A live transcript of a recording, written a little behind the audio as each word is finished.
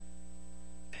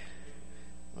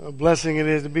A blessing it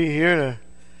is to be here to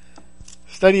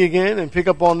study again and pick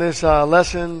up on this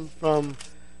lesson from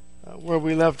where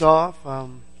we left off. I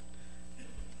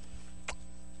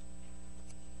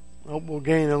hope we'll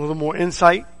gain a little more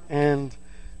insight and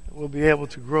we'll be able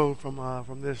to grow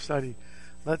from this study.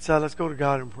 Let's go to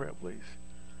God in prayer, please.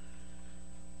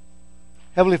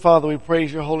 Heavenly Father, we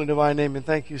praise your holy divine name and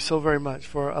thank you so very much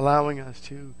for allowing us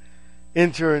to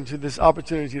enter into this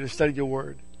opportunity to study your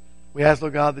word. We ask,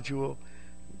 Lord God, that you will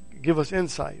give us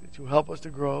insight, that you will help us to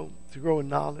grow in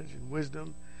knowledge and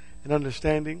wisdom and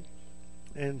understanding,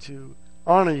 and to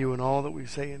honor you in all that we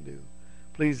say and do.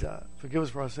 Please forgive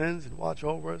us for our sins and watch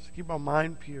over us. Keep our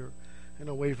mind pure and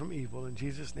away from evil. In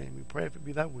Jesus' name we pray if it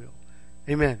be thy will.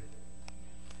 Amen.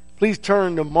 Please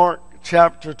turn to Mark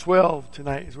chapter 12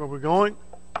 tonight is where we're going.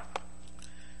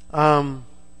 So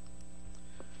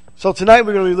tonight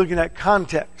we're going to be looking at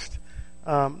context,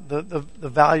 the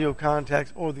value of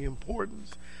context or the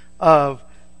importance of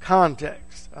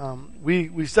context.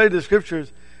 We study the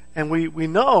scriptures and we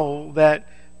know that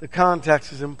the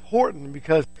context is important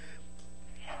because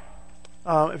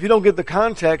if you don't get the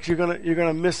context, you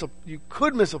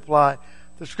could misapply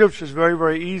the scriptures very,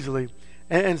 very easily.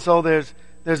 And so there's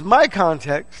my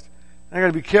context. And I got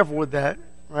to be careful with that,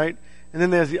 right? And then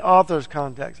there's the author's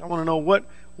context. I want to know what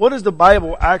is the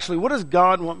Bible actually, what does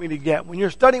God want me to get? When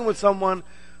you're studying with someone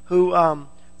who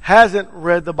hasn't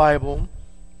read the Bible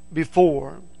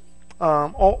before,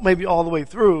 maybe all the way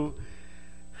through,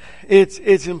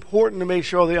 it's important to make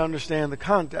sure they understand the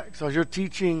context. So as you're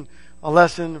teaching a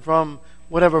lesson from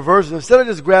whatever verse, instead of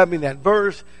just grabbing that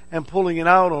verse and pulling it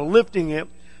out or lifting it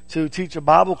to teach a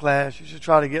Bible class, you should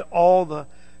try to get all the,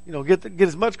 get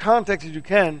as much context as you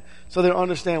can so they'll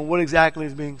understand what exactly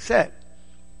is being said.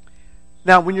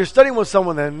 Now, when you're studying with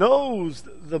someone that knows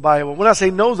the Bible, when I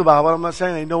say knows the Bible, I'm not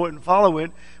saying they know it and follow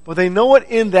it, but they know it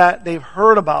in that they've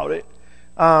heard about it.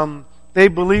 They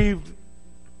believe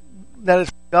that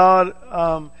it's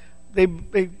God. They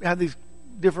have these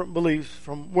different beliefs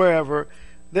from wherever.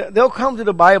 They'll come to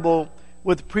the Bible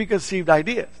with preconceived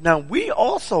ideas. Now, we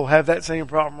also have that same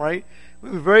problem, right?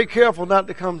 We're very careful not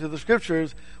to come to the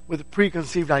scriptures with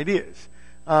preconceived ideas.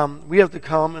 We have to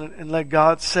come and let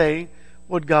God say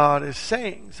what God is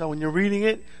saying. So when you're reading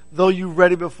it, though you've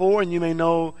read it before and you may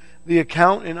know the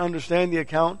account and understand the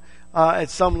account at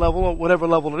some level or whatever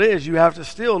level it is, you have to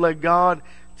still let God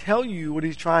tell you what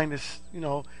he's trying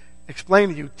to, explain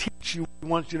to you, teach you what he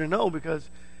wants you to know, because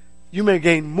you may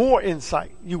gain more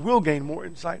insight. You will gain more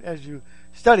insight as you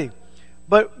study.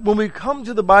 But when we come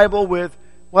to the Bible with,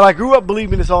 well, I grew up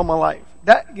believing this all my life,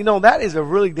 that is a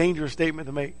really dangerous statement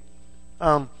to make.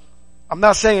 I'm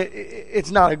not saying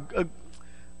it's not a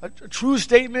true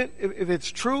statement if it's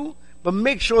true, but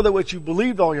make sure that what you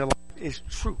believed all your life is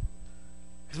true.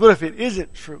 Because what if it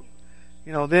isn't true?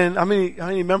 Then how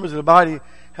many members of the body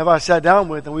have I sat down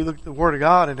with and we look at the Word of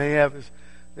God and they have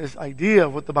this idea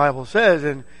of what the Bible says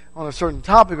and on a certain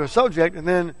topic or subject, and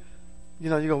then you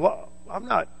go, well, I'm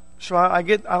not sure I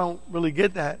don't really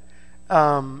get that,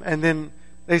 and then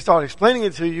they start explaining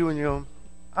it to you and you go,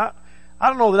 I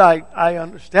don't know that I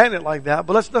understand it like that,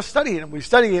 but let's study it. And we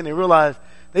study it and they realize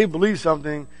they believe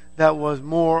something that was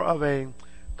more of a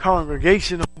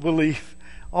congregational belief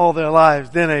all their lives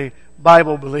than a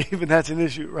Bible belief, and that's an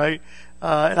issue, right?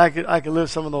 And I could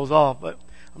lift some of those off, but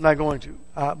I'm not going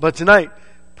to. But tonight,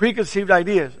 preconceived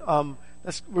ideas.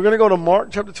 We're going to go to Mark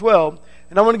chapter 12,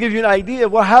 and I want to give you an idea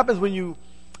of what happens when you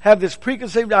have this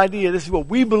preconceived idea. This is what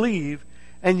we believe,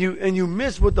 and you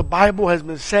miss what the Bible has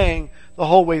been saying the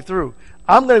whole way through.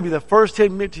 I'm going to be the first to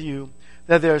admit to you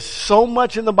that there's so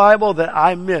much in the Bible that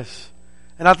I miss.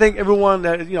 And I think everyone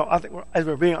that, as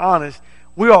we're being honest,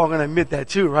 we're all going to admit that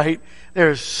too, right?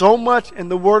 There's so much in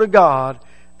the Word of God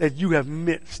that you have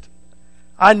missed.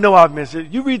 I know I've missed it.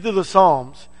 You read through the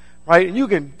Psalms, right? And you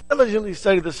can diligently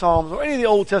study the Psalms or any of the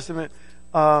Old Testament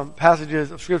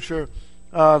passages of Scripture,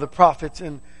 the prophets,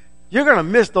 and you're going to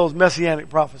miss those messianic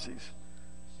prophecies.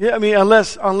 Yeah,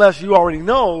 unless you already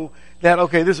know that,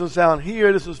 okay, this was found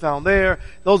here, this was found there.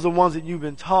 Those are the ones that you've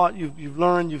been taught, you've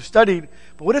learned, you've studied.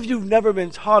 But what if you've never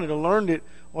been taught it or learned it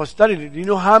or studied it? Do you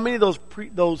know how many of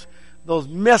those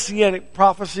messianic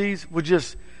prophecies would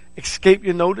just escape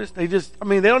your notice?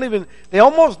 They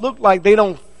almost look like they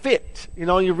don't fit.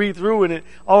 You read through and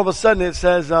all of a sudden it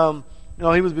says,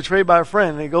 he was betrayed by a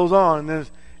friend, and it goes on,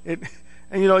 and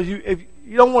you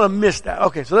don't want to miss that.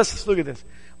 Okay, so let's just look at this.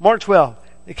 Mark 12.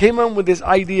 They came in with this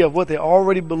idea of what they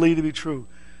already believed to be true.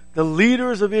 The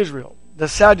leaders of Israel, the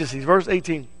Sadducees, verse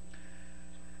 18.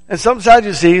 And some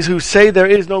Sadducees who say there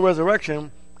is no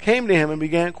resurrection came to him and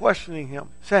began questioning him,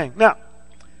 saying, now,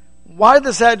 why did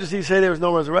the Sadducees say there was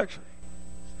no resurrection?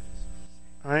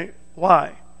 All right? Why?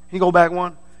 Can you go back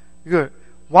one? Good.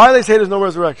 Why do they say there's no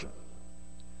resurrection?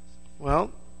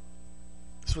 Well,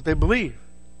 that's what they believe.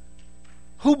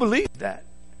 Who believes that?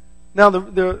 Now,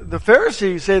 the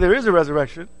Pharisees say there is a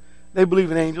resurrection. They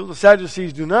believe in angels. The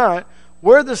Sadducees do not.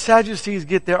 Where do the Sadducees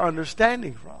get their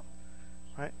understanding from?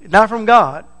 Right? Not from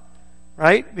God,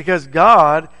 right? Because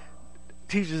God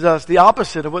teaches us the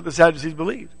opposite of what the Sadducees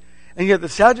believed. And yet the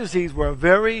Sadducees were a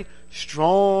very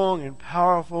strong and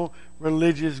powerful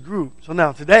religious group. So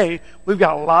now today, we've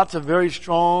got lots of very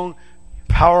strong,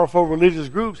 powerful religious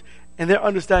groups, and their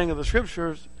understanding of the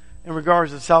Scriptures in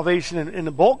regards to salvation and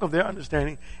the bulk of their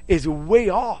understanding is way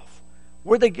off.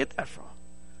 Where'd they get that from?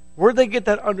 Where'd they get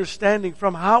that understanding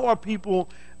from? How are people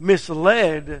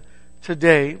misled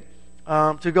today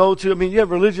to go to, you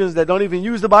have religions that don't even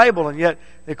use the Bible, and yet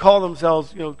they call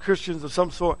themselves, Christians of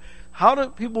some sort. How do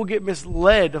people get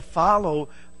misled to follow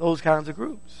those kinds of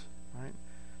groups? Right?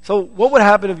 So what would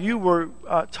happen if you were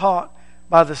taught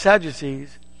by the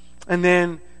Sadducees, and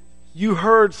then you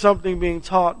heard something being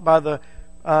taught by the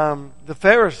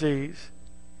Pharisees,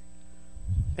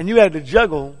 and you had to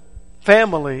juggle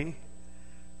family,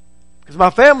 because my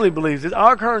family believes this,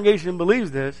 our congregation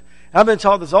believes this, I've been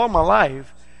taught this all my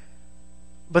life,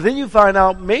 but then you find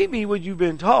out maybe what you've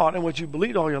been taught and what you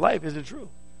believed all your life isn't true.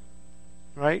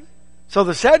 Right? So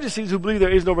the Sadducees, who believe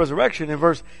there is no resurrection, in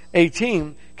verse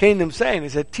 18, came to him saying, they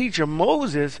said, Teacher,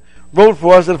 Moses wrote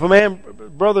for us that if a man's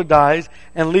brother dies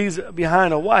and leaves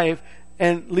behind a wife,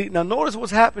 now notice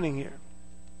what's happening here.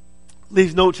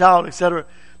 Leaves no child, etc.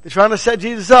 They're trying to set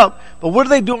Jesus up, but what are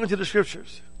they doing to the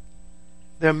Scriptures?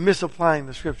 They're misapplying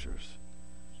the Scriptures.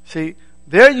 See,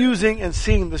 they're using and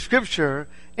seeing the Scripture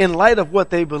in light of what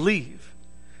they believe,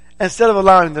 instead of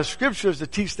allowing the Scriptures to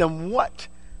teach them what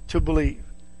to believe.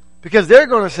 Because they're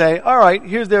going to say, all right,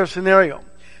 here's their scenario.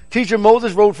 Teacher,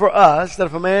 Moses wrote for us that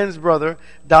if a man's brother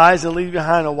dies and leaves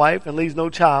behind a wife and leaves no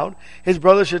child, his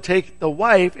brother should take the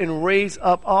wife and raise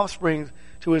up offspring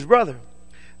to his brother.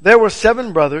 There were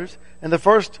 7 brothers, and the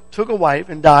first took a wife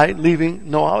and died, leaving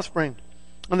no offspring.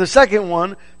 And the second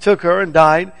one took her and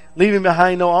died, leaving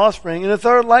behind no offspring. And the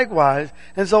third likewise.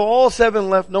 And so all 7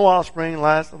 left no offspring.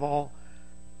 Last of all,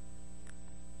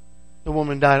 the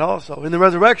woman died also. In the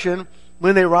resurrection,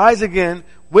 when they rise again,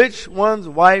 which one's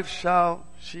wife shall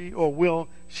she or will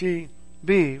she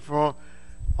be? For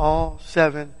all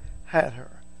 7 had her.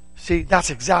 See, that's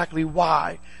exactly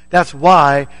why. That's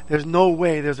why there's no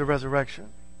way there's a resurrection.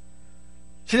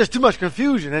 See, there's too much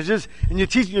confusion. It's just, and you're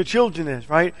teaching your children this,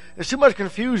 right? There's too much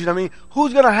confusion.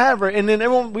 Who's going to have her? And then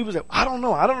everyone, we would say, I don't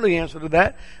know. I don't know the answer to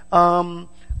that.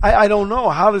 I don't know.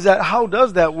 How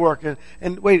does that work?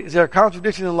 And wait, is there a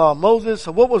contradiction in the law of Moses?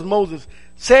 So what was Moses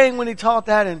saying when he taught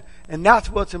that? And that's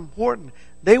what's important.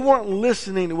 They weren't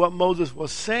listening to what Moses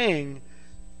was saying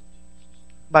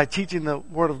by teaching the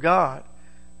Word of God.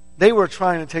 They were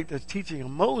trying to take the teaching of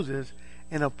Moses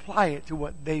and apply it to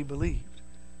what they believed.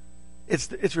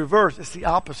 It's reversed. It's the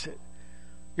opposite.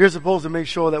 You're supposed to make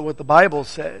sure that what the Bible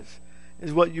says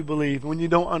is what you believe. When you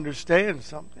don't understand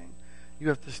something, you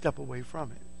have to step away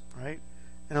from it, right?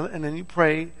 And then you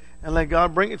pray and let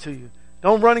God bring it to you.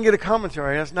 Don't run and get a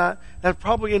commentary. That's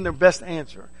probably in their best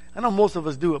answer. I know most of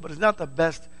us do it, but it's not the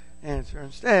best answer.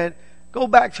 Instead, go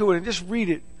back to it and just read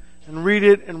it and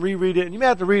reread it. And you may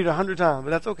have to read it 100 times,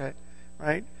 but that's okay,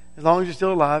 right? As long as you're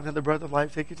still alive and have the breath of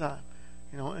life, take your time.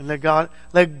 And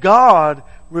let God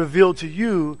reveal to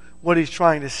you what He's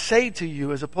trying to say to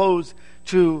you, as opposed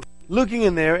to looking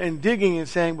in there and digging and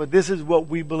saying, but this is what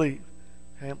we believe.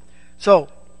 Okay? So,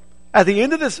 at the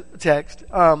end of this text,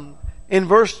 in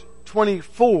verse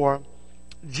 24,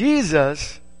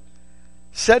 Jesus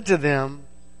said to them,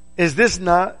 is this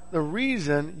not the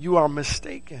reason you are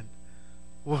mistaken?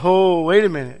 Whoa, wait a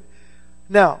minute.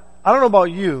 Now, I don't know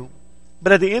about you,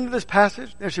 but at the end of this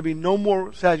passage, there should be no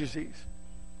more Sadducees.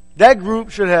 That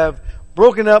group should have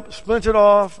broken up, splintered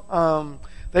off.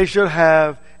 They should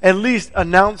have at least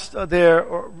renounced their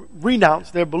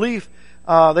belief.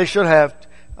 They should have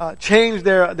changed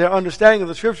their understanding of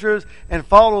the Scriptures and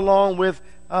followed along with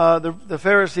the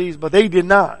Pharisees, but they did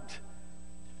not.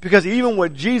 Because even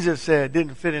what Jesus said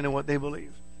didn't fit into what they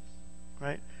believed.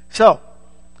 Right? So,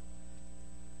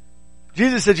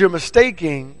 Jesus said, you're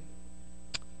mistaking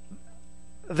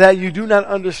that you do not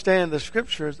understand the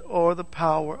Scriptures or the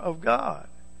power of God.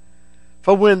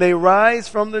 For when they rise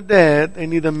from the dead, they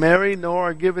neither marry nor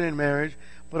are given in marriage,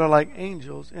 but are like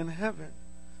angels in heaven.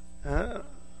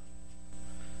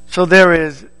 So there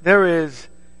is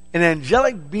an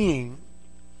angelic being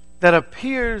that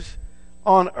appears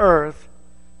on earth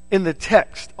in the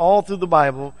text, all through the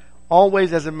Bible,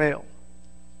 always as a male.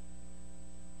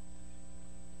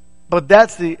 But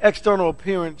that's the external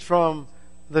appearance from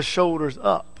the shoulders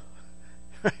up.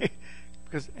 Right?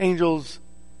 Because angels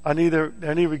are neither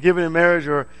given in marriage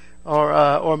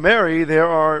or marry.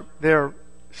 They're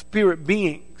spirit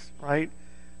beings, right?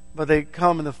 But they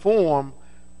come in the form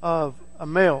of a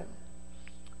male.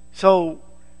 So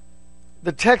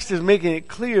the text is making it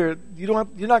clear you're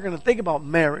not going to think about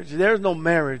marriage. There's no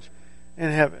marriage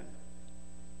in heaven.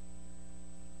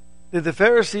 Did the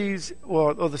Pharisees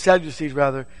or the Sadducees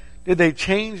rather, did they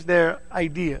change their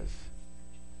ideas?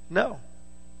 No.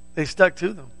 They stuck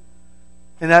to them.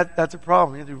 And that's a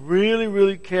problem. You have to be really,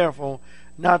 really careful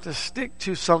not to stick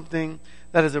to something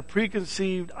that is a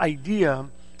preconceived idea.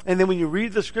 And then when you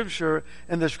read the Scripture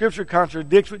and the Scripture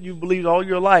contradicts what you believed all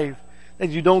your life,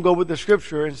 then you don't go with the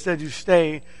Scripture. Instead, you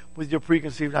stay with your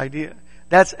preconceived idea.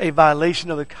 That's a violation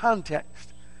of the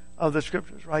context of the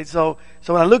Scriptures, right? So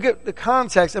when I look at the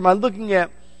context, am I looking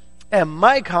at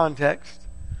my context,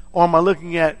 or am I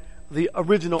looking at the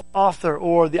original author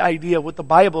or the idea of what the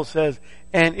Bible says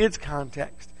and its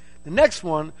context? The next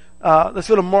one, let's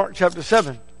go to Mark chapter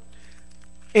 7.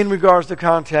 In regards to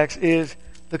context, is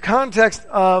the context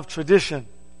of tradition.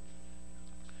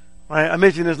 Right? I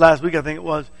mentioned this last week, I think it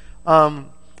was,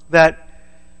 that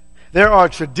there are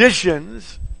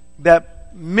traditions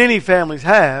that many families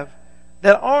have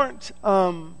that aren't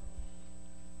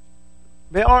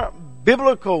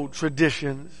biblical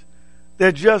traditions.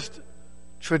 They're just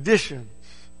traditions.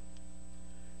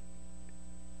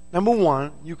 Number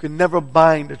one, you can never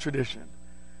bind a tradition.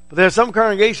 But there are some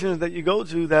congregations that you go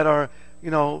to that are,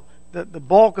 the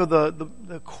bulk of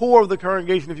the core of the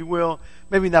congregation, if you will,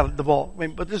 maybe not the bulk,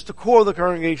 but just the core of the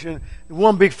congregation,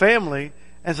 one big family,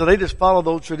 and so they just follow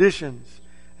those traditions.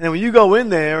 And then when you go in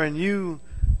there and you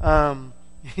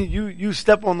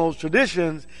step on those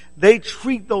traditions, they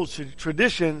treat those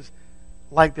traditions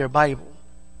like their Bible.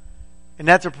 And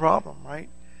that's a problem, right?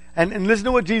 And listen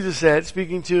to what Jesus said,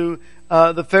 speaking to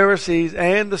the Pharisees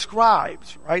and the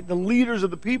scribes, right? The leaders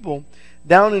of the people,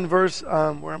 down in verse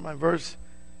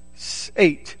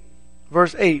 8.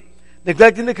 Verse 8.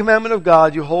 Neglecting the commandment of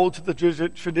God, you hold to the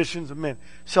traditions of men.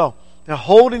 So, they're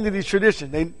holding to these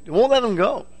traditions. They won't let them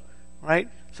go, right?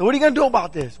 So what are you going to do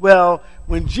about this? Well,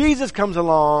 when Jesus comes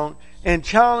along and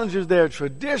challenges their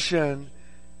tradition,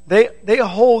 they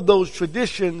hold those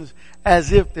traditions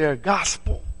as if they're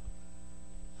gospel.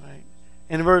 Right?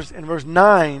 In verse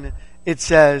 9, it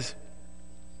says,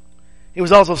 he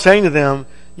was also saying to them,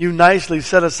 you nicely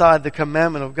set aside the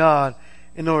commandment of God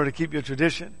in order to keep your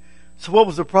tradition. So what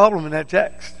was the problem in that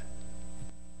text?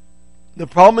 The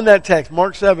problem in that text,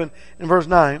 Mark 7 and verse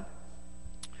 9,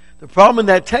 the problem in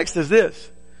that text is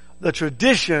this. The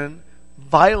tradition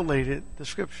violated the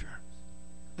Scripture.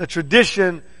 The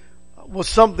tradition was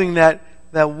something that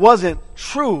wasn't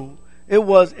true. It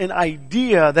was an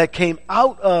idea that came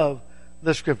out of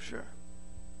the Scripture.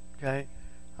 Okay?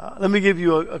 Let me give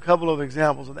you a couple of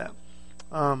examples of that.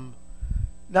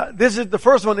 Now, the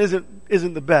first one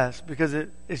isn't the best because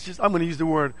it's just, I'm going to use the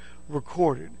word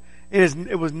recorded.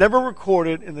 It was never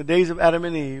recorded in the days of Adam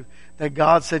and Eve that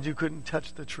God said you couldn't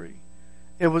touch the tree.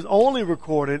 It was only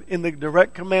recorded in the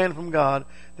direct command from God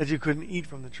that you couldn't eat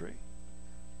from the tree.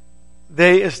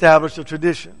 They established a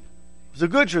tradition. It was a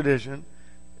good tradition,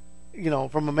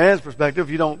 from a man's perspective.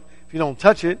 If you don't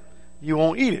touch it, you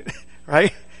won't eat it,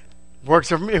 right? It works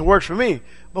for me.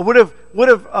 But what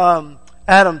if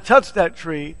Adam touched that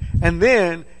tree and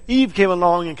then Eve came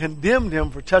along and condemned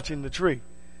him for touching the tree?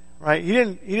 Right? He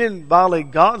didn't violate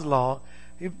God's law.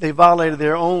 They violated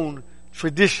their own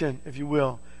tradition, if you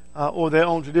will, or their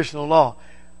own traditional law.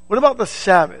 What about the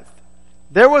Sabbath?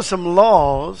 There were some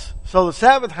laws. So the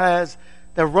Sabbath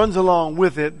that runs along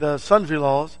with it, the sundry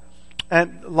laws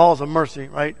and laws of mercy,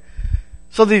 right?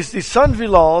 So these sundry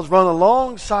laws run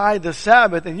alongside the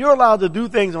Sabbath, and you're allowed to do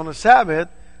things on the Sabbath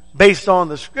based on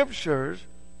the Scriptures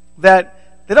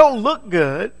that they don't look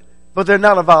good, but they're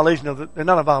not a violation they're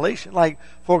not a violation. Like,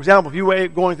 for example, if you were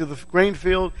going through the grain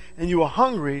field and you were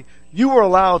hungry, you were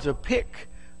allowed to pick,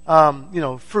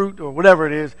 fruit or whatever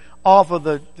it is off of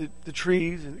the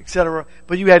trees, etc.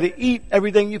 But you had to eat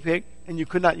everything you picked, and you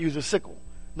could not use a sickle.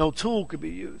 No tool could be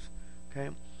used. Okay.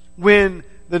 When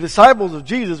the disciples of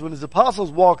Jesus, when his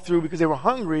apostles walked through because they were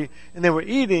hungry and they were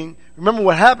eating, remember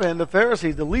what happened? The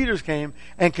Pharisees, the leaders came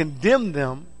and condemned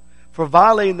them for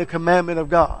violating the commandment of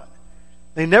God.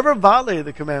 They never violated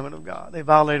the commandment of God. They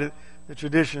violated the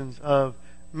traditions of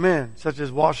men, such as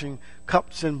washing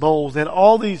cups and bowls, and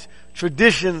all these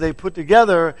traditions they put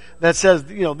together that says,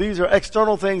 these are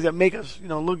external things that make us,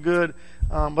 look good,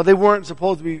 but they weren't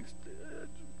supposed to be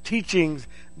teachings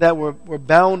that were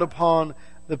bound upon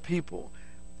the people.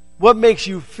 what makes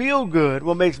you feel good,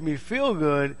 what makes me feel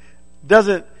good,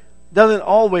 doesn't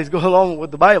always go along with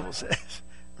what the Bible says,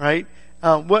 right?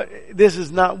 This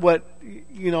is not what,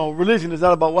 religion is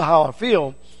not about how I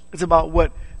feel. It's about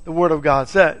what the Word of God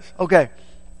says. Okay.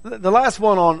 The last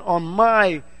one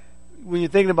when you're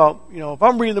thinking about, if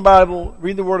I'm reading the Bible,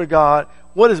 reading the Word of God,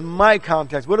 what is my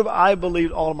context? What have I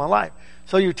believed all of my life?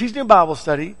 So you're teaching a Bible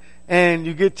study, and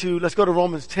you get to, let's go to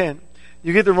Romans 10.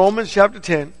 You get to Romans chapter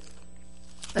 10,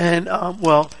 and,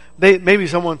 maybe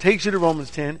someone takes you to Romans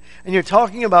 10, and you're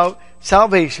talking about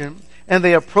salvation, and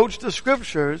they approach the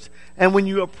Scriptures, and when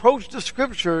you approach the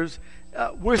Scriptures,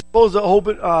 we're supposed to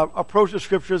approach the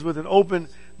Scriptures with an open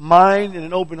mind and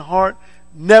an open heart,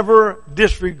 never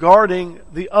disregarding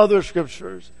the other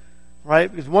Scriptures,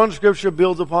 right? Because one Scripture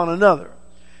builds upon another.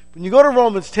 When you go to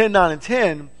Romans 10, 9, and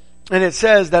 10, and it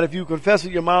says that if you confess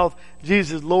with your mouth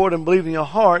Jesus is Lord and believe in your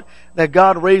heart that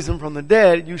God raised him from the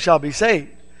dead, you shall be saved.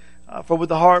 For with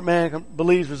the heart man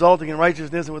believes, resulting in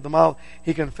righteousness, and with the mouth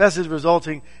he confesses,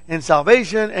 resulting in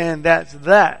salvation, and that's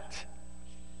that.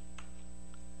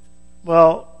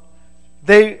 Well,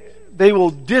 they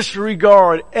will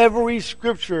disregard every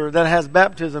Scripture that has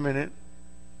baptism in it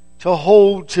to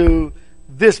hold to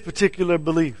this particular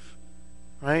belief,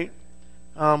 right?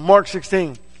 Mark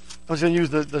 16. I'm just going to use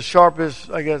the sharpest,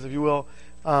 I guess, if you will,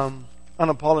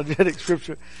 unapologetic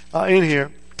Scripture in here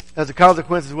as a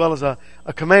consequence as well as a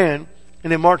command.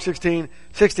 And in Mark 16,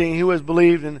 he who has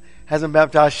believed and has been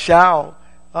baptized shall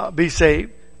be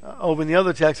saved. Over in the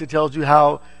other text, it tells you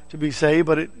how to be saved,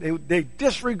 but they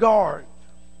disregard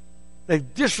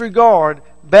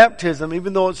baptism,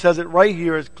 even though it says it right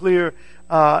here as clear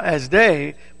as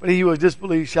day. But he who has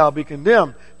disbelieved shall be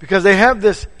condemned, because they have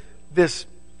this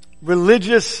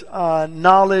religious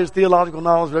knowledge, theological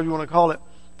knowledge, whatever you want to call it,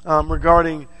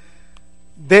 regarding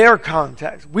their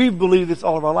context. We believe this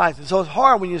all of our lives. And so it's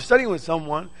hard when you're studying with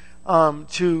someone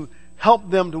to help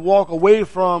them to walk away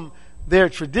from their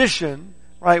tradition,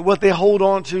 right, what they hold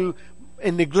on to,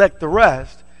 and neglect the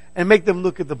rest, and make them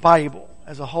look at the Bible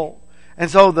as a whole. And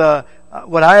so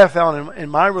what I have found in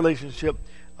my relationship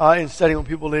in studying with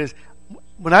people is,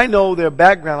 when I know their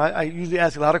background, I usually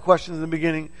ask a lot of questions in the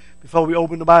beginning before we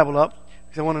open the Bible up,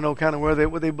 because I want to know kind of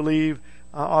what they believe.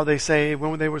 Are they saved?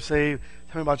 When they were saved?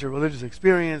 Tell me about your religious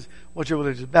experience. What's your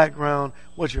religious background?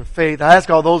 What's your faith? I ask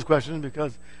all those questions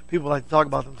because people like to talk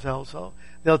about themselves, so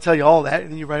they'll tell you all that,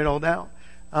 and then you write it all down.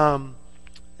 And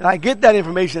I get that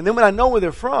information. And then when I know where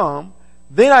they're from,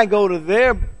 then I go to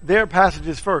their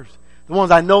passages first. The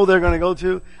ones I know they're going to go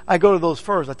to, I go to those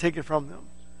first. I take it from them.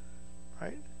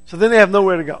 Right? So then they have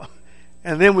nowhere to go.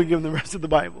 And then we give them the rest of the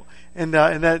Bible. And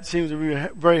that seems to be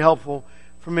very helpful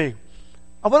for me.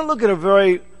 I want to look at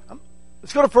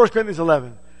let's go to 1 Corinthians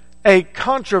 11. A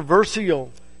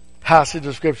controversial passage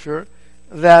of Scripture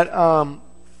that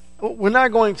we're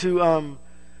not going to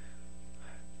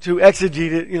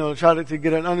exegete it, try to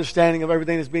get an understanding of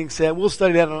everything that's being said. We'll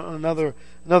study that on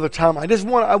another time.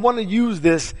 I want to use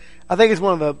this. I think it's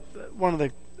one of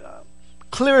the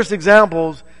clearest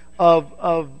examples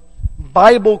of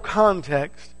Bible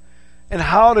context and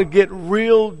how to get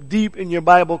real deep in your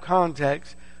Bible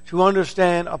context to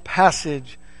understand a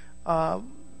passage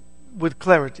with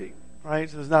clarity, right?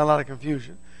 So there's not a lot of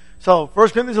confusion. So 1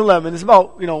 Corinthians 11 is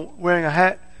about wearing a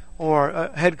hat or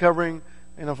a head covering,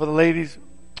 for the ladies.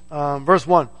 Verse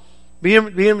 1. Be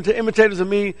imitators of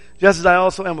me, just as I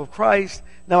also am of Christ.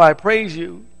 Now I praise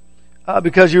you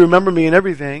because you remember me in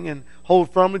everything and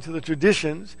hold firmly to the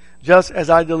traditions, just as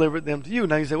I delivered them to you.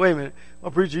 Now you say, wait a minute,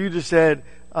 well, preacher, you just said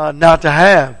not to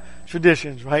have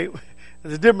traditions, right?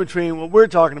 There's a difference between what we're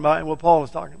talking about and what Paul is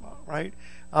talking about, right?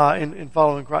 In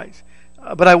following Christ.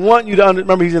 But I want you to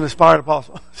remember he's an inspired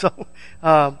apostle.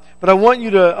 But I want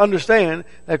you to understand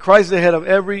that Christ is the head of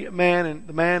every man, and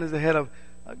the man is the head of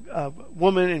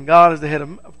woman, and God is the head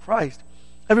of Christ.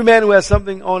 Every man who has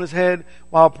something on his head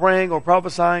while praying or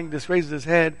prophesying disgraces his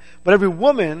head, but every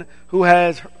woman who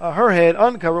has her head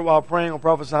uncovered while praying or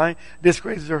prophesying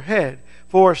disgraces her head,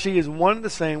 for she is one and the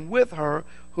same with her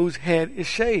whose head is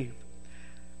shaved.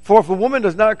 For if a woman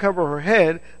does not cover her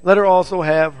head, let her also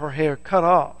have her hair cut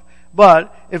off.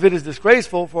 But if it is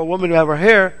disgraceful for a woman to have her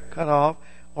hair cut off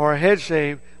or her head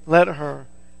shaved, let her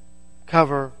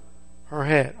cover her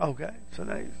head. Okay, so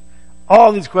now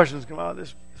all these questions come out of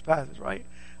this passage, right?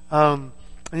 And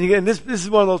this is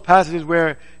one of those passages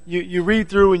where you read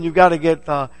through and you've got to get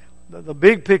the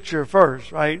big picture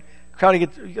first, right? Try to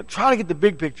get the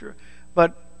big picture,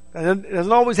 but it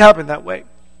doesn't always happen that way.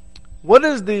 What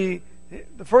is the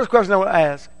first question I want to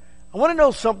ask? I want to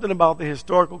know something about the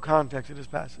historical context of this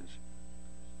passage.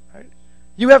 Right?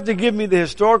 You have to give me the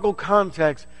historical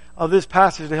context of this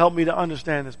passage to help me to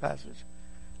understand this passage.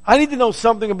 I need to know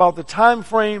something about the time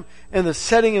frame and the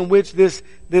setting in which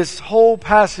this whole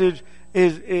passage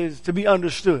is to be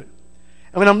understood.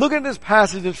 And when I'm looking at this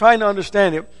passage and trying to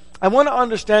understand it, I want to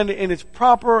understand it in its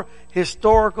proper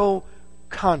historical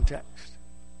context.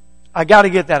 I got to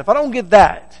get that. If I don't get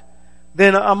that,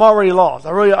 then I'm already lost.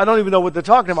 I don't even know what they're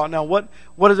talking about now.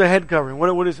 What is a head covering?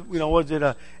 What is, is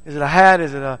it a hat?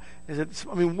 Is it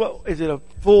a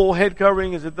full head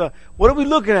covering? What are we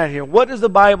looking at here? What is the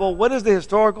Bible? What is the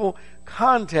historical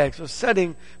context or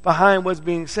setting behind what's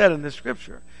being said in the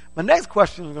scripture? My next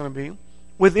question is going to be,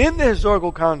 within the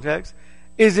historical context,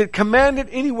 is it commanded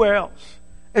anywhere else?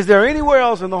 Is there anywhere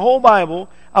else in the whole Bible?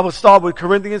 I would start with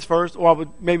Corinthians first, or I would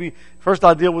maybe first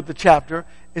I'll deal with the chapter.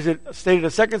 Is it stated a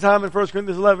second time in 1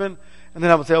 Corinthians 11? And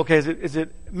then I would say, okay, is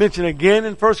it mentioned again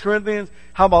in 1 Corinthians?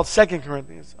 How about 2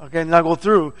 Corinthians? Okay, and then I go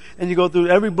through, and you go through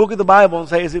every book of the Bible and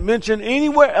say, is it mentioned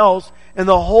anywhere else in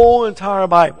the whole entire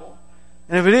Bible?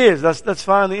 And if it is, let's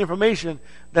find the information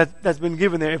that's been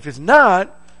given there. If it's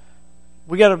not,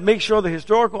 we got to make sure the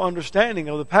historical understanding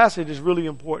of the passage is really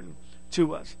important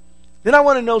to us. Then I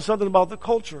want to know something about the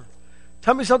culture.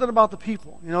 Tell me something about the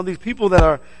people. These people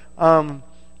that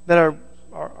are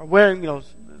wearing,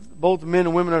 both men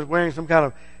and women are wearing some kind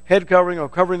of head covering or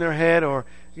covering their head or,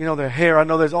 their hair. I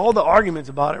know there's all the arguments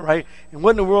about it, right? And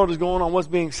what in the world is going on, what's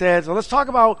being said. So let's talk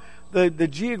about the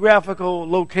geographical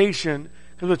location,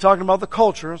 because we're talking about the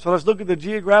culture. So let's look at the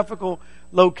geographical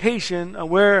location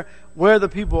where the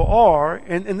people are.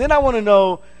 And then I want to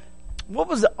know, what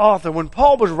was the author, when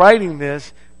Paul was writing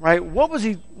this, right? What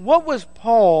was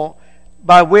Paul,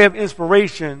 by way of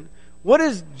inspiration, what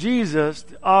is Jesus,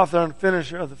 the author and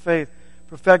finisher of the faith,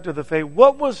 perfecter of the faith,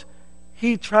 what was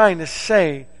he trying to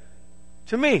say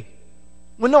to me?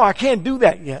 Well, no, I can't do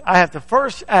that yet. I have to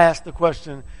first ask the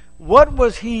question, what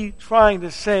was he trying to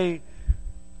say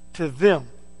to them?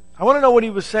 I want to know what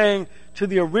he was saying to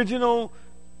the original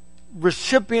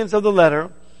recipients of the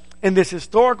letter in this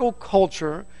historical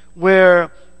culture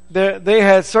where they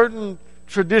had certain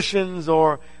traditions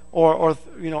or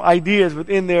ideas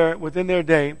within their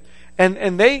day,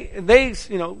 and they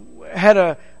had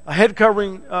a head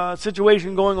covering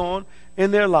situation going on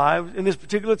in their lives in this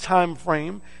particular time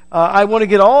frame. I want to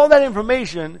get all that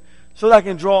information so that I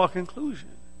can draw a conclusion.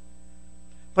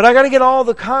 But I got to get all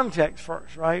the context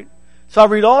first, right? So I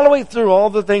read all the way through all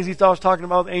the things he was talking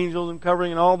about, angels and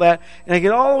covering and all that, and I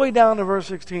get all the way down to verse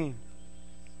 16.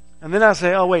 And then I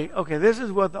say, oh wait, okay, this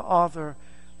is what the author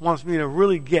wants me to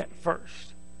really get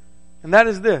first. And that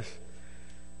is this.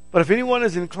 But if anyone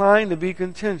is inclined to be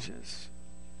contentious,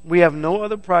 we have no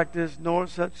other practice, nor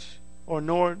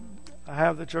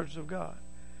have the churches of God.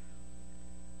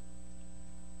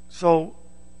 So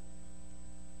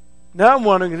now I'm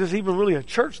wondering, is this even really a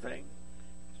church thing?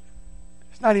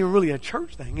 It's not even really a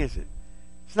church thing, is it?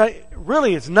 It's not.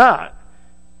 Really, it's not.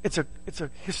 It's a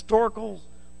historical,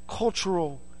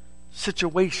 cultural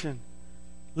situation,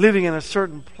 living in a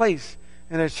certain place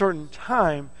in a certain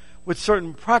time with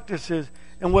certain practices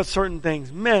and what certain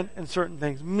things meant and certain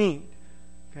things mean.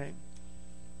 Okay,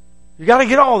 you got to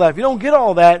get all that. If you don't get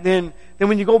all that, then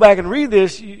when you go back and read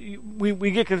this,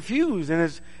 we get confused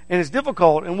and it's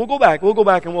difficult. And we'll go back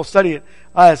and we'll study it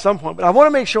at some point. But I want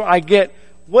to make sure I get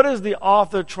what is the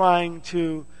author trying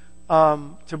to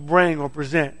bring or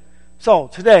present. So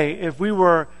today, if we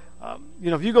were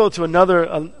if you go to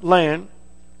another land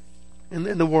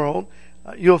in the world,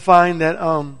 you'll find that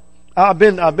I've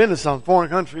been to some foreign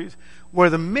countries where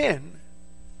the men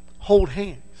hold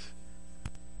hands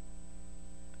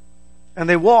and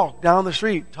they walk down the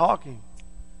street talking.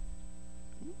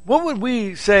 What would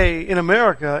we say in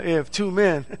America if two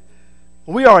men?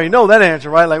 We already know that answer,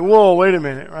 right? Like, whoa, wait a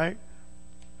minute, right?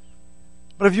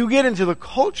 But if you get into the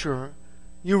culture,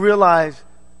 you realize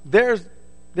there's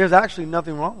actually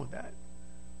nothing wrong with that.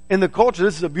 In the culture,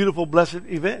 this is a beautiful, blessed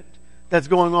event that's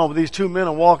going on, with these two men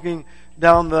are walking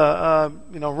down the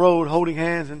road, holding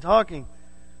hands and talking.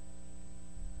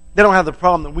 They don't have the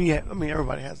problem that we have. I mean,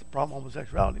 everybody has the problem of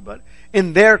homosexuality, but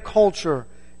in their culture,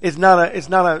 it's not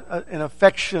an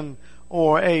affection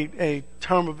or a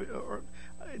term of.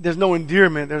 There's no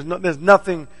endearment. There's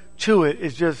nothing to it.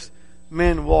 It's just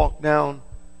men walk down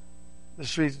the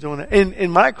streets doing it.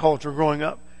 In my culture, growing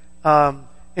up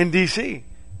in D.C.,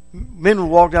 men would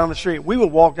walk down the street. We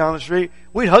would walk down the street.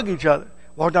 We'd hug each other.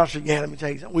 Walk down the street. Yeah, let me tell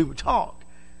you something. We would talk.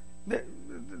 There's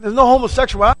no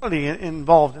homosexuality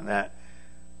involved in that.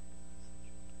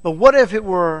 But what if it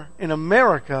were in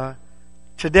America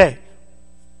today?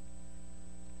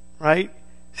 Right?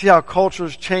 See how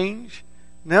cultures change?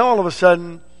 Now all of a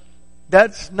sudden,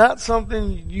 that's not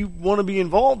something you want to be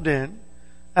involved in.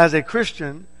 as a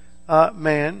Christian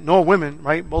man, nor women,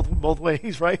 right? Both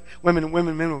ways, right? Women,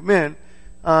 men with men,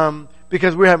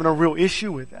 because we're having a real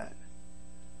issue with that.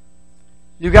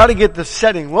 You got to get the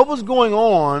setting. What was going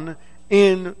on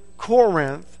in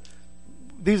Corinth?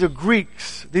 These are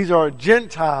Greeks. These are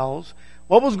Gentiles.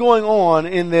 What was going on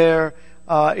in their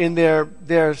life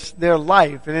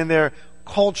and in their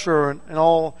culture and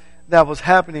all that was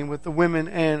happening with the women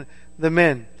and the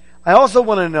men? I also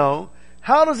want to know,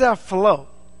 how does that flow,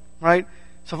 right?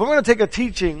 So if I'm going to take a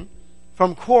teaching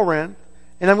from Corinth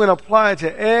and I'm going to apply it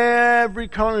to every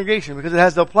congregation, because it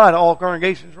has to apply to all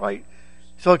congregations, right?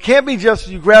 So it can't be just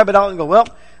you grab it out and go, well,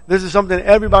 this is something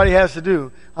everybody has to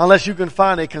do, unless you can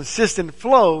find a consistent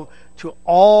flow to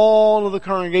all of the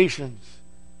congregations.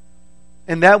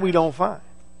 And that we don't find,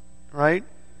 right?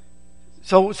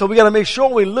 So we got to make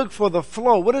sure we look for the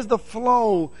flow. What is the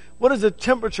flow? What is the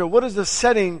temperature? What is the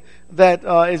setting that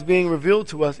is being revealed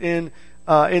to us in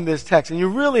this text? And you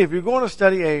really, if you're going to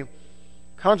study a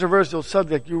controversial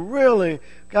subject, you really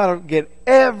got to get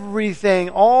everything,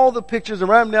 all the pictures, and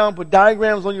write them down, put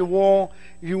diagrams on your wall,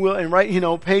 if you will, and write,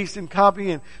 paste and copy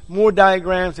and more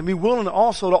diagrams, and be willing to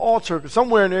also to alter, because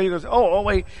somewhere in there you're going to say, oh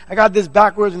wait, I got this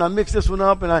backwards and I mixed this one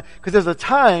up, because there's a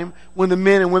time when the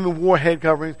men and women wore head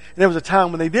coverings, and there was a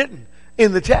time when they didn't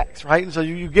in the text, right? And so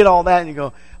you get all that and you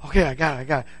go, okay, I got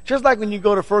it. Just like when you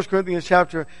go to 1 Corinthians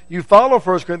chapter, you follow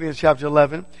 1 Corinthians chapter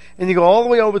 11, and you go all the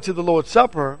way over to the Lord's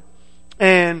Supper.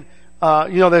 And,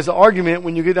 there's an argument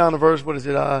when you get down to verse, what is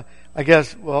it?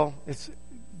 It's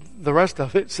the rest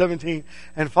of it, 17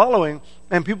 and following.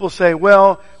 And people say,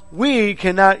 well, we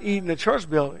cannot eat in the church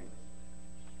building,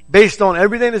 based on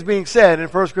everything that's being said in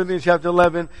 1 Corinthians chapter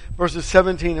 11, verses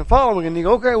 17 and following. And you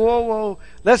go, okay, whoa,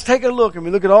 let's take a look. And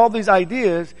we look at all these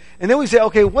ideas. And then we say,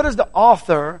 okay, what is the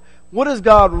author? What does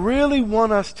God really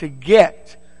want us to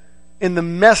get in the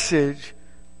message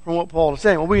from what Paul is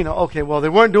saying? Well, we know, okay, well, they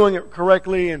weren't doing it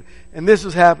correctly, and this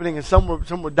was happening, and some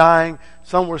were dying,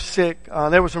 some were sick.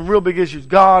 There were some real big issues.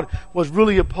 God was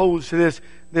really opposed to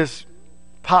this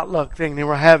potluck thing they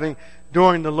were having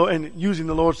during the Lord, and using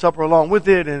the Lord's Supper along with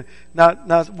it, and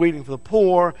not waiting for the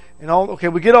poor and all. Okay,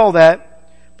 we get all that,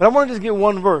 but I want to just get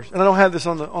one verse, and I don't have this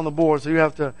on the board, so you'll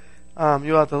have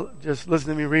to just listen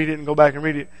to me read it and go back and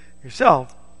read it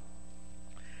yourself.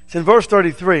 It's in verse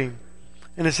 33,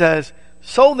 and it says,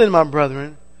 "So then, my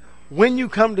brethren, when you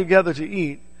come together to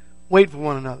eat, wait for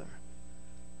one another."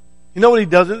 You know what he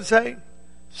doesn't say?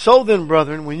 So then,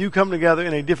 brethren, when you come together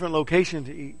in a different location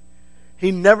to eat.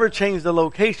 He never changed the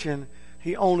location.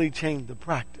 He only changed the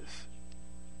practice.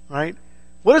 Right?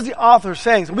 What is the author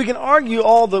saying? So we can argue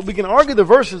the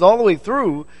verses all the way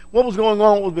through, what was going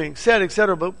on, what was being said,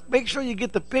 etc. But make sure you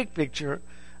get the big picture,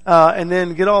 and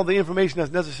then get all the information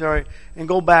that's necessary, and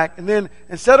go back. And then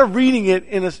instead of reading it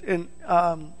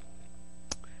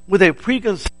with a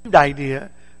preconceived idea,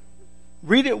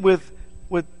 read it with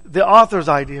the author's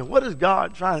idea. What is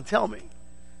God trying to tell me?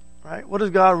 Right? What does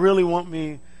God really want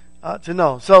me to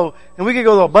know? So, and we could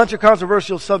go to a bunch of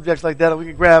controversial subjects like that, and we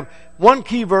could grab one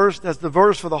key verse that's the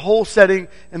verse for the whole setting,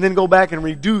 and then go back and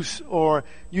reduce or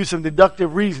use some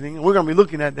deductive reasoning. And we're going to be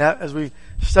looking at that as we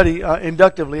study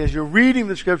inductively, as you're reading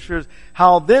the scriptures,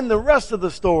 how then the rest of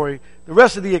the story, the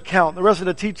rest of the account, the rest of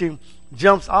the teaching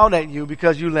jumps out at you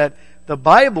because you let the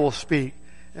Bible speak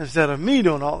instead of me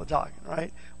doing all the talking,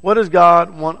 right? What does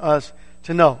God want us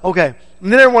to know? Okay.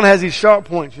 And then everyone has these sharp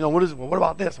points. What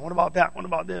about this? What about that? What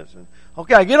about this?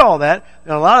 Okay, I get all that.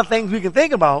 There are a lot of things we can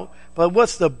think about, but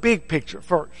what's the big picture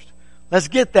first? Let's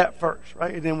get that first,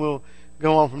 right? And then we'll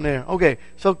go on from there. Okay.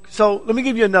 So let me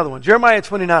give you another one. Jeremiah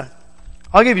 29.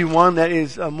 I'll give you one that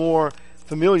is more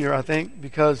familiar, I think,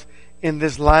 because in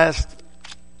this last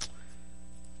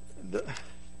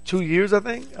 2 years, I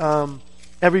think,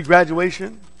 every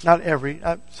graduation, not every,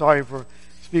 I'm sorry for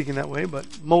speaking that way, but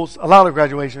a lot of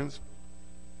graduations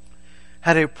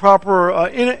had a proper,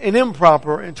 an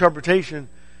improper interpretation.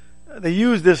 They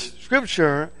used this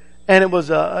scripture, and it was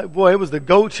the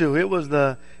go-to. It was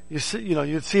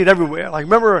you'd see it everywhere. Like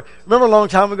remember a long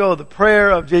time ago, the prayer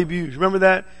of Jabez. Remember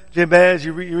that? Jabez,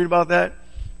 you read about that?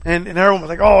 And everyone was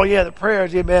like, oh yeah, the prayer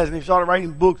of Jabez, and they started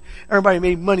writing books. Everybody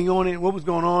made money on it, and what was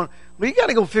going on. Well, you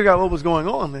gotta go figure out what was going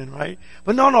on then, right?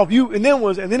 But no, and then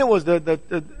it was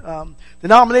the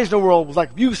denominational world was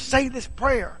like, if you say this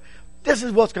prayer, this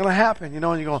is what's gonna happen,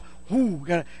 and you go, ooh,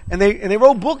 and they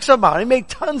wrote books about it. They made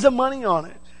tons of money on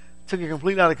it. Took it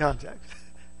completely out of context,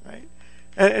 right?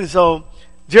 And so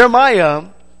Jeremiah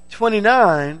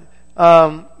 29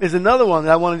 is another one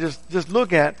that I want to just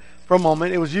look at for a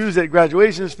moment. It was used at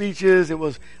graduation speeches. It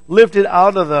was lifted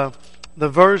out of the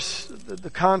verse,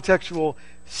 the contextual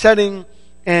setting,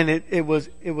 and it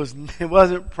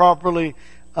wasn't properly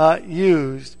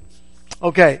used.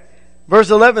 Okay, verse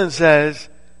 11 says,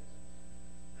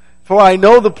 "For I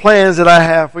know the plans that I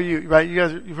have for you." Right?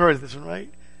 You've heard this one, right?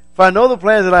 "For I know the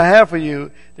plans that I have for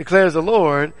you, declares the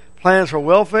Lord, plans for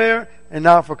welfare and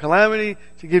not for calamity,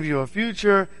 to give you a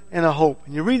future and a hope."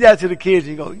 And you read that to the kids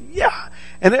and you go, yeah.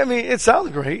 And I mean, it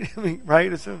sounds great. I mean,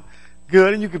 right? It's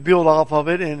good, and you could build off of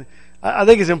it. And I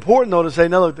think it's important, though, to say,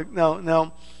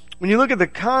 now, when you look at the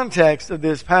context of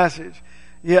this passage,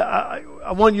 I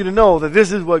want you to know that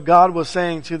this is what God was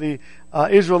saying to the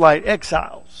Israelite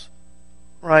exiles,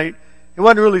 right? He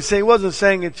wasn't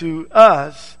saying it to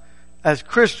us as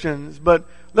Christians, but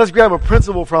let's grab a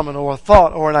principle from it, or a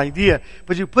thought, or an idea.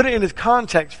 But you put it in its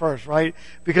context first, right?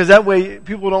 Because that way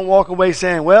people don't walk away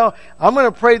saying, well, I'm going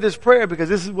to pray this prayer because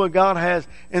this is what God has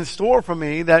in store for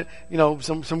me, that,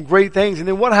 some great things. And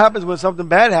then what happens when something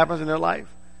bad happens in their life?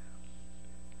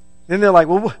 Then they're like,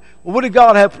 well, what did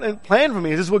God have planned for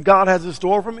me? Is this what God has in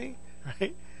store for me?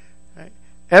 Right?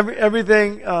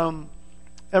 Everything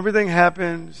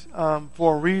happens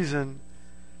for a reason,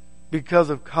 because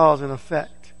of cause and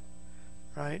effect.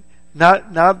 Right?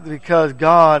 Not because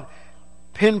God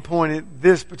pinpointed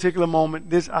this particular moment,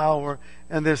 this hour,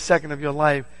 and this second of your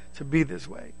life to be this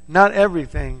way. Not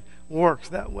everything works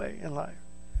that way in life.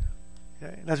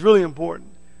 Okay? And that's really important.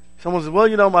 Someone says, well,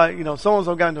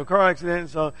 so-and-so got into a car accident,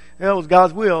 so it was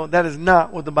God's will. That is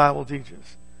not what the Bible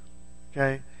teaches.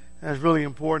 Okay? And it's really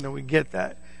important that we get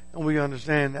that and we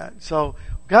understand that. So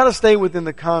we've got to stay within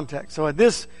the context. So in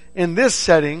this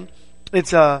setting,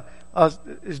 it's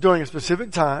during a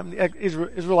specific time. The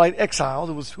Israelite exiles,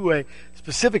 it was to a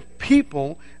specific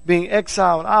people being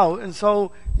exiled out, and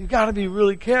so you've got to be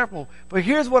really careful. But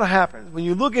here's what happens. When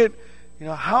you look at,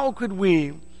 how could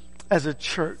we as a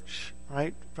church,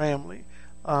 right, family,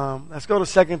 let's go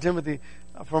to 2 Timothy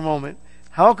for a moment.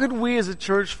 How could we as a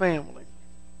church family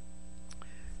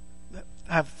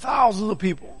have thousands of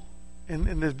people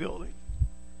in this building?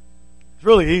 It's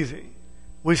really easy.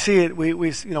 We see it, we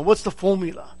what's the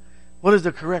formula? What is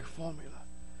the correct formula?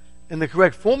 And the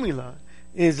correct formula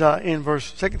is in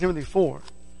 2 Timothy 4,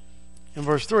 in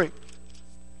verse 3.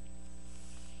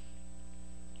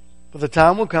 "But the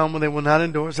time will come when they will not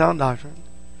endure sound doctrine,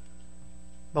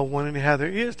 but when they have their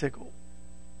ears tickled,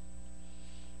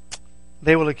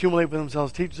 they will accumulate for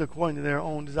themselves teachers according to their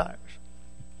own desires."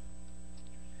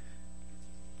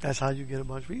 That's how you get a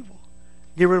bunch of people.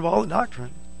 Get rid of all the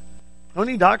doctrine. Don't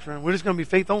need doctrine. We're just going to be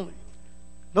faith only.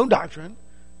 No doctrine,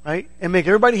 right? And make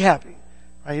everybody happy,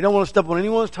 right? You don't want to step on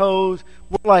anyone's toes.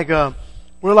 We're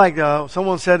like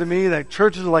someone said to me that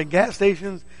churches are like gas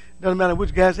stations. Doesn't matter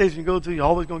which gas station you go to, you're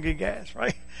always going to get gas,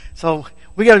 right? So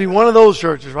we got to be one of those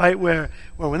churches, right? Where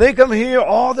when they come here,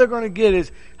 all they're going to get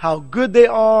is how good they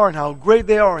are and how great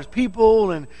they are as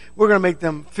people, and we're going to make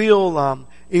them feel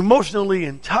emotionally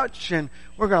in touch, and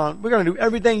we're going to do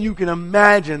everything you can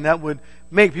imagine that would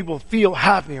make people feel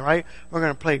happy, right? We're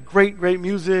going to play great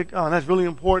music. That's really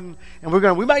important. And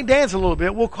we might dance a little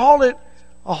bit. We'll call it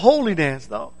a holy dance,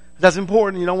 though. That's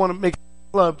important. You don't want to make the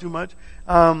club too much.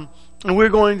 And we're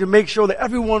going to make sure that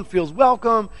everyone feels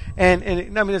welcome. And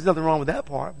there's nothing wrong with that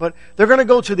part. But they're going to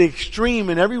go to the extreme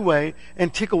in every way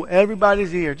and tickle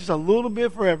everybody's ear. Just a little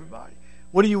bit for everybody.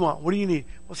 What do you want? What do you need?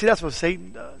 Well, see, that's what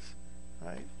Satan does,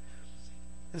 right?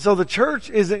 And so the church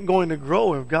isn't going to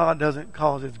grow if God doesn't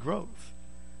cause its growth.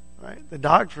 Right? The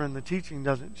doctrine, the teaching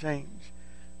doesn't change.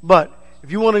 But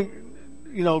if you want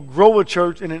to, grow a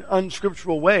church in an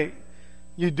unscriptural way,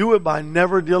 you do it by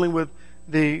never dealing with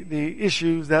the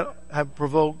issues that have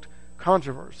provoked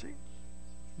controversy.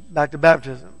 Back to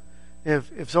baptism.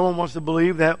 If someone wants to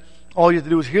believe that all you have to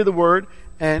do is hear the word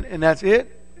and that's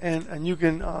it, and you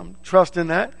can trust in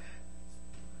that,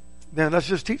 then let's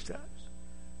just teach that.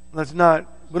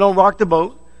 We don't rock the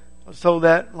boat. I was told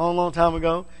that a long time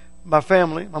ago. My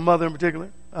family, my mother in particular,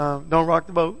 don't rock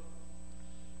the boat.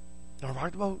 Don't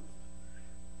rock the boat.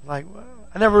 Well,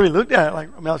 I never really looked at it.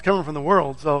 I was coming from the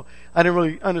world, so I didn't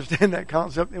really understand that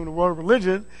concept in the world of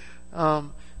religion. But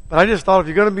I just thought if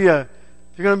you're going to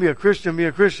be a Christian, be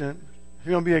a Christian. If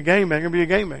you're going to be a gangbanger, be a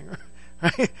gangbanger.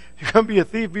 Right? If you're going to be a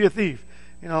thief, be a thief.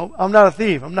 I'm not a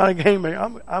thief. I'm not a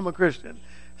gangbanger. I'm a Christian.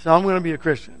 So I'm going to be a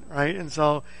Christian, right? And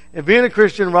so if being a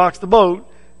Christian rocks the boat,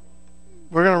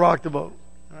 we're going to rock the boat.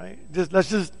 Right? Let's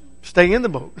just stay in the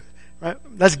boat. Right?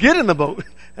 Let's get in the boat.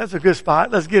 That's a good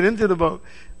spot. Let's get into the boat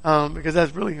because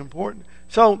that's really important.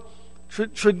 So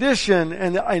tradition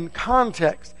and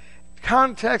context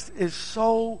is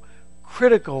so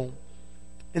critical,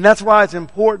 and that's why it's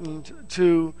important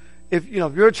to, if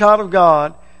you're a child of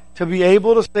God, to be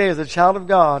able to say as a child of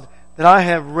God that I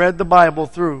have read the Bible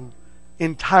through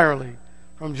entirely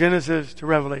from Genesis to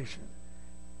Revelation.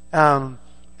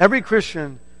 Every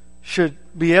Christian should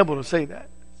be able to say that.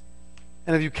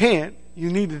 And if you can't,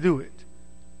 you need to do it.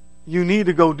 You need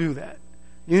to go do that.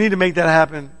 You need to make that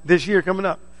happen this year coming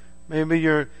up. Maybe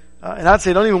you're, and I'd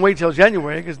say don't even wait till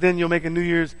January, because then you'll make a New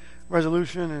Year's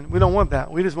resolution, and we don't want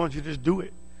that. We just want you to just do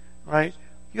it, right?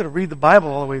 You got to read the Bible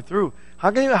all the way through. How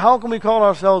can we call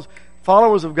ourselves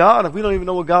followers of God if we don't even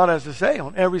know what God has to say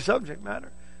on every subject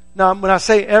matter? Now, when I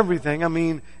say everything, I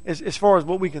mean as far as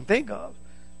what we can think of.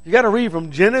 You got to read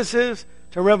from Genesis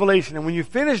to Revelation, and when you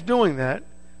finish doing that,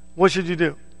 what should you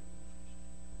do?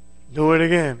 Do it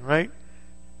again, right?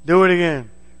 Do it again.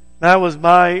 That was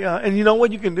my, and you know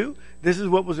what you can do? This is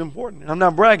what was important. And I'm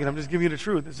not bragging. I'm just giving you the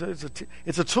truth.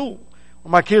 It's a tool.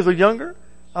 When my kids were younger,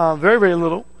 very, very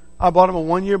little, I bought them a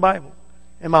 1-year Bible.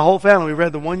 And my whole family, we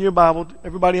read the 1-year Bible.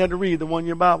 Everybody had to read the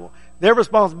 1-year Bible. Their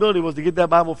responsibility was to get that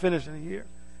Bible finished in a year.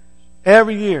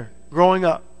 Every year, growing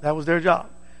up, that was their job.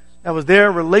 That was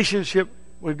their relationship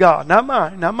with God. Not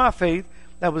mine, not my faith.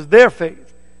 That was their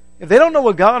faith. If they don't know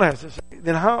what God has to say,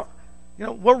 then how,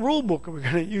 what rule book are we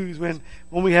going to use when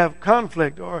we have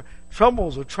conflict or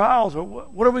troubles or trials, or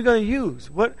what are we going to use?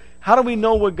 How do we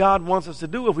know what God wants us to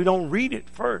do if we don't read it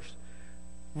first?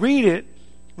 Read it.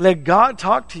 Let God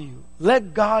talk to you.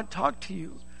 Let God talk to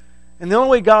you. And the only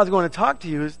way God's going to talk to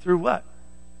you is through what?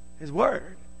 His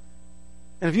Word.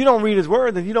 And if you don't read His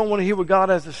Word, then you don't want to hear what God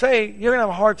has to say. You're going to have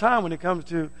a hard time when it comes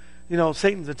to,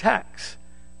 Satan's attacks.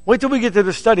 Wait till we get to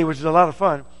the study, which is a lot of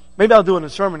fun. Maybe I'll do it in a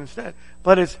sermon instead.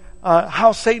 But it's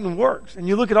how Satan works. And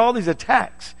you look at all these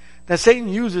attacks that Satan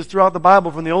uses throughout the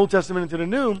Bible from the Old Testament into the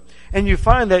New, and you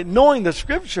find that knowing the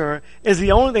Scripture is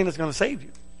the only thing that's going to save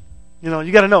you.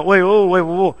 You got to know, wait,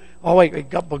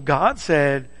 but God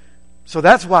said, so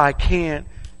that's why I can't.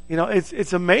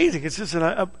 It's amazing. It's just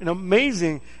an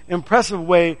amazing, impressive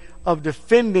way of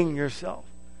defending yourself.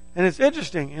 And it's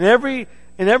interesting. In every,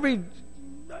 I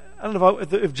don't know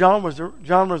if genre was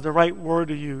the right word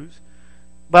to use,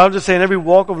 but I'll just say in every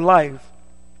walk of life,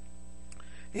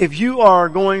 if you are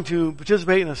going to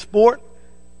participate in a sport,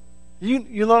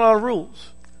 you learn all the rules.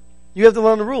 You have to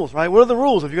learn the rules, right? What are the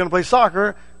rules? If you're going to play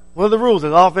soccer, what are the rules?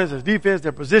 There's offense, there's defense,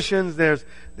 there's positions,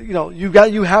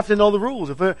 you have to know the rules.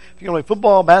 If you're going to play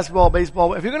football, basketball,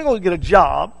 baseball, if you're going to go get a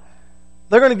job,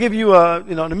 they're going to give you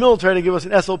in the military, they give us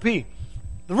an SOP. The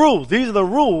rules. These are the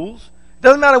rules. It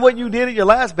doesn't matter what you did at your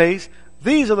last base.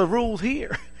 These are the rules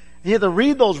here. You have to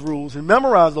read those rules and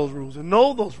memorize those rules and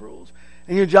know those rules.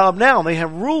 And your job now, they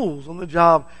have rules on the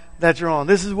job that you're on.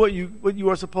 This is what you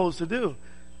are supposed to do.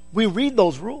 We read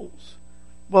those rules.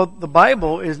 Well, the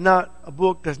Bible is not a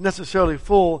book that's necessarily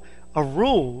full of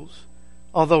rules,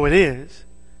 although it is.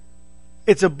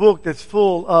 It's a book that's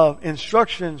full of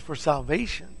instructions for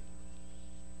salvation.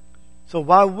 So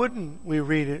why wouldn't we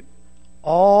read it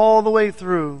all the way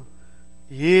through,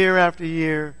 year after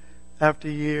year after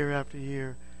year after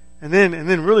year, and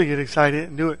then really get excited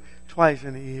and do it twice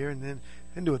in a year, and then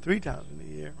do it 3 times in a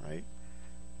year, right?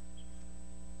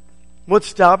 What's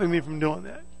stopping me from doing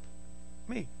that?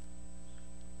 Me.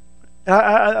 And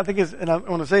I think it's, and I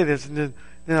want to say this, and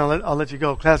then I'll let you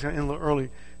go. Class is going to end a little early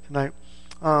tonight.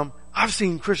 I've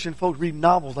seen Christian folks read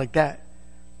novels like that,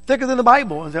 thicker than the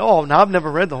Bible, and say, "Oh, no, I've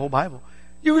never read the whole Bible."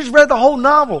 You just read the whole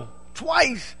novel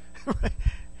twice.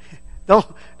 Don't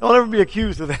ever be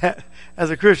accused of that as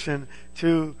a Christian,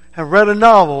 to have read a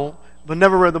novel but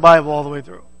never read the Bible all the way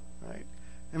through, right?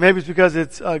 And maybe it's because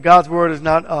it's God's Word is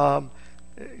not,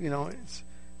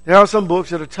 there are some books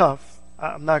that are tough.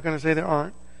 I'm not going to say there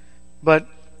aren't. But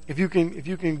if you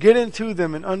can get into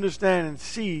them and understand and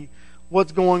see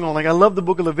what's going on. Like I love the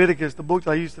book of Leviticus, the book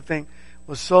that I used to think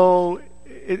was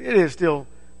it is still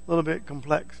a little bit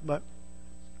complex, but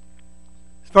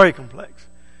it's very complex.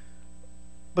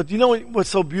 But you know what's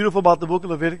so beautiful about the book of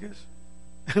Leviticus?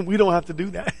 We don't have to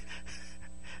do that.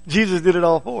 Jesus did it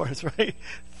all for us, right?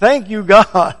 Thank you,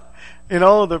 God.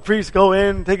 The priest go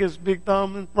in, take his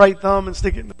right thumb and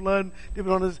stick it in the blood, dip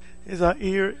it on his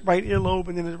right earlobe,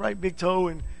 and then his right big toe,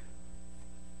 and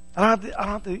I don't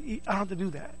have to do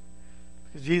that,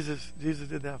 because Jesus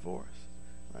did that for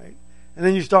us, right? And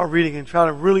then you start reading and try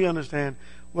to really understand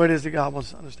what it is that God wants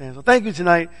us to understand. So thank you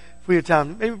tonight for your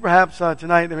time. Maybe perhaps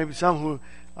tonight there may be some who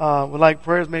would like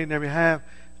prayers made in their behalf.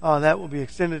 That will be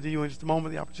extended to you in just a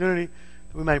moment, the opportunity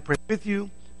that we might pray with you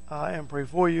and pray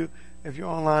for you. If you're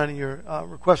online and you're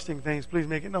requesting things, please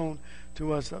make it known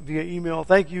to us via email.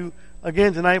 Thank you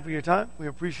again tonight for your time. We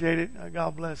appreciate it.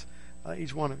 God bless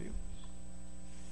each one of you.